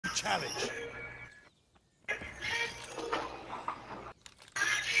challenge.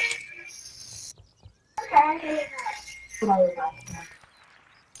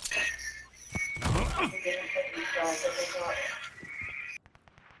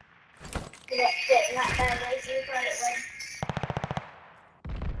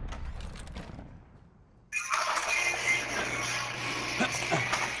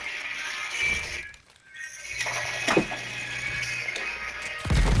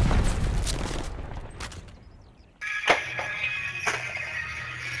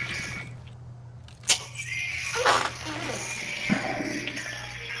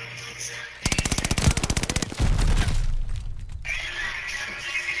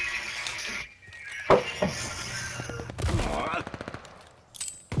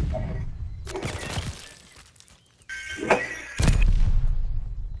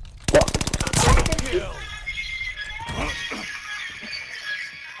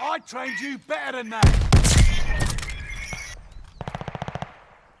 I trained you better than that.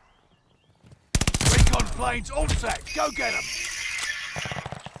 Recon planes all set. Go get them.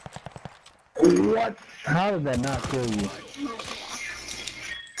 What? How did that not kill you?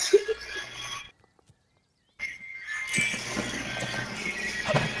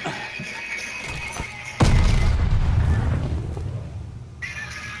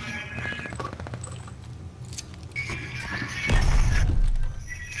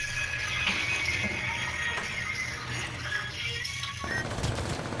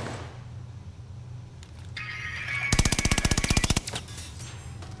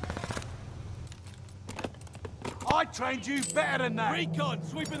 I trained you better than that. Recon,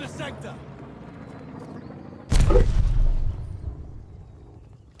 sweeping the sector. Double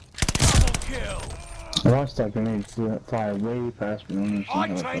kill. I watched that grenade fly way past me. I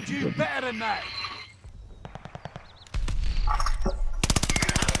trained you better than that.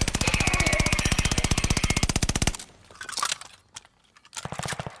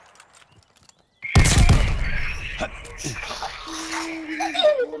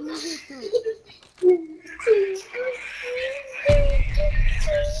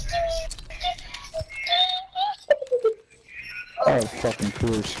 Oh, fucking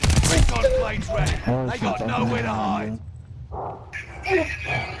course. Recon planes ready. They got nowhere to hide.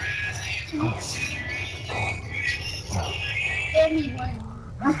 Anyone.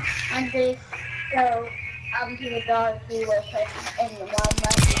 And they go to the dog who was in the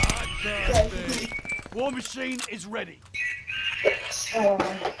wildlife. War machine is ready.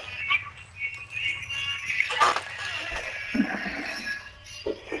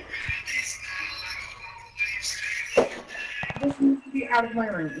 This needs to be out of my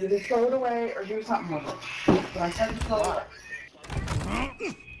room. Either throw it away or do something with it. So I said to throw it away.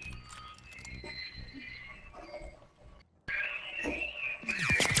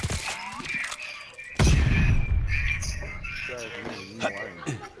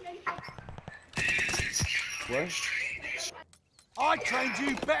 What? I trained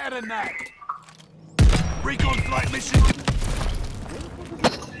you better than that. Recon flight mission.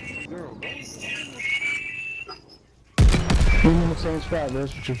 You're in the same spot,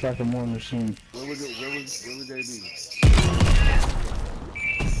 that's what you're fucking war machine. Where would they be?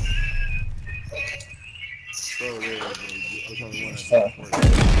 Oh, yeah, I'm trying to run that.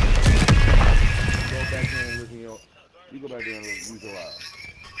 Go back there and look in your... You go back there and use your eyes.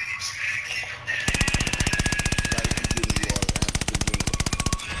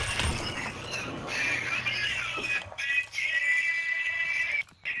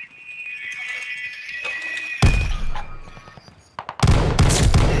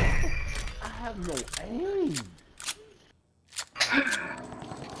 I have no aim.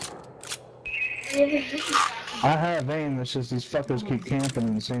 I have aim, it's just these fuckers keep camping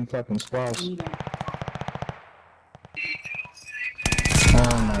in the same fucking spots.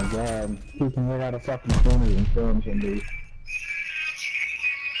 Oh my god. He can get out of fucking corners and kill him somebody.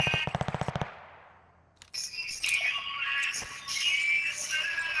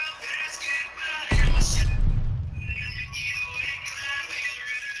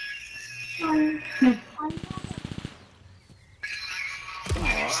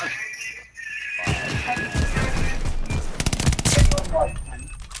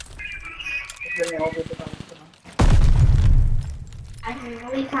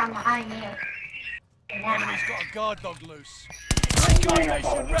 Every time I knew. Enemy's got a guard dog loose. Recon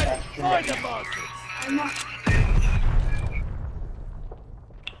mission ready. Find the bastards.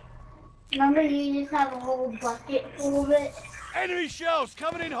 Remember you just have a whole bucket full of it? Enemy shells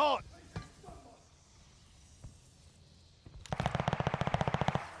coming in hot.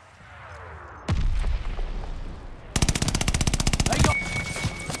 They got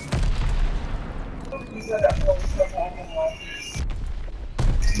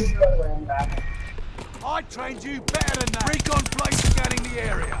trained you better than that. Recon plane scanning the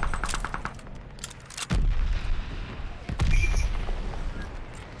area.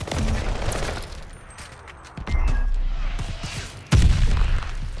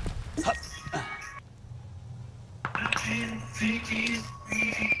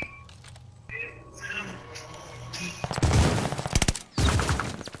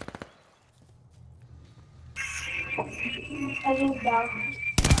 I think down.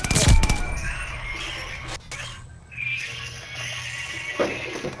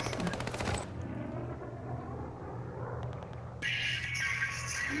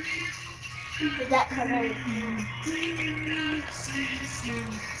 Is that coming?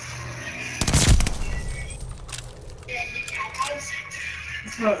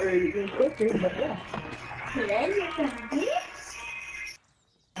 It's not really good cooking, but yeah. Then you can do it.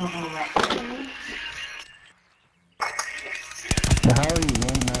 How are you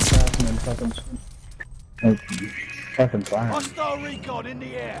running that fast and then fucking flying? Hostile recon in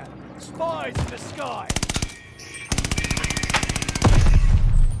the air. Spies in the sky.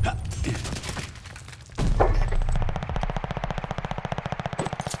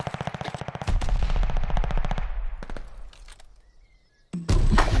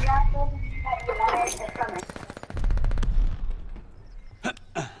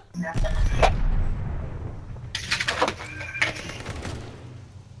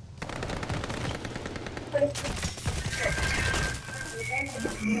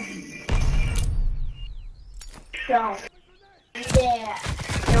 Don't. There.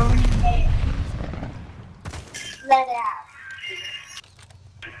 Don't there. Let it out.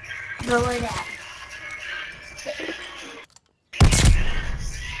 Throw it out.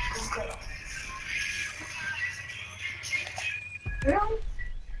 Really?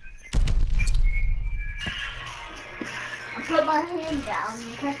 I put my hand down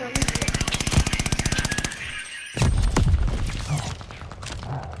and press the lever.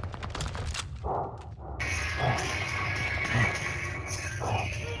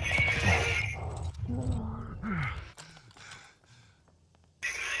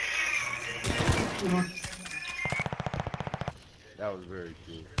 That was very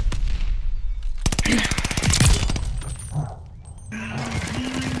cool.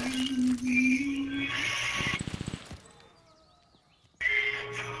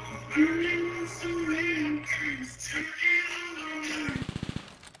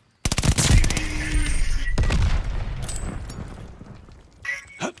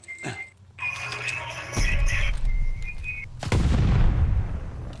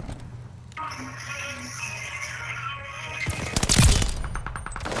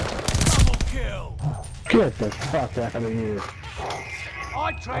 Get the fuck out of here.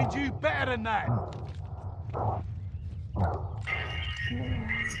 I trained you better than that.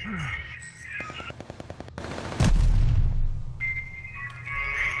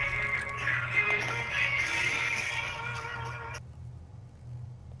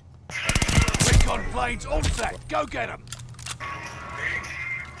 Recon planes all set. Go get them.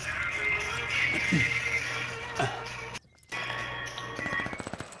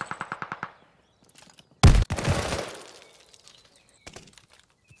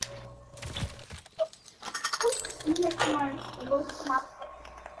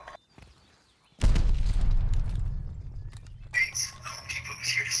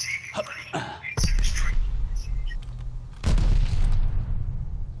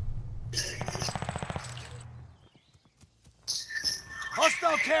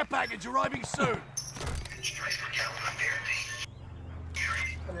 Hostile care package arriving soon.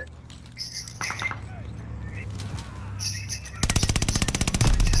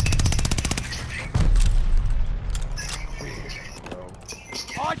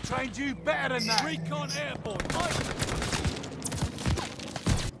 I trained you better than that. Recon airborne.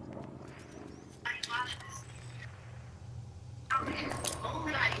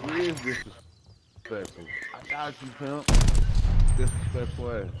 Who is disrespectful? I got you, pimp.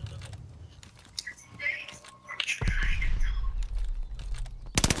 Disrespectful ass.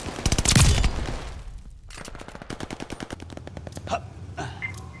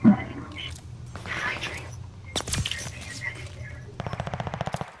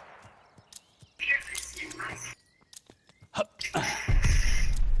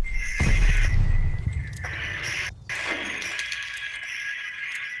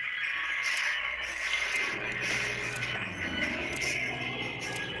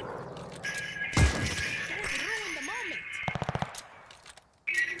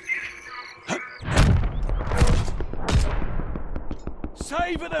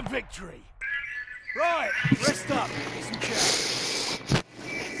 Savor the victory. Right, rest up. Get some chat.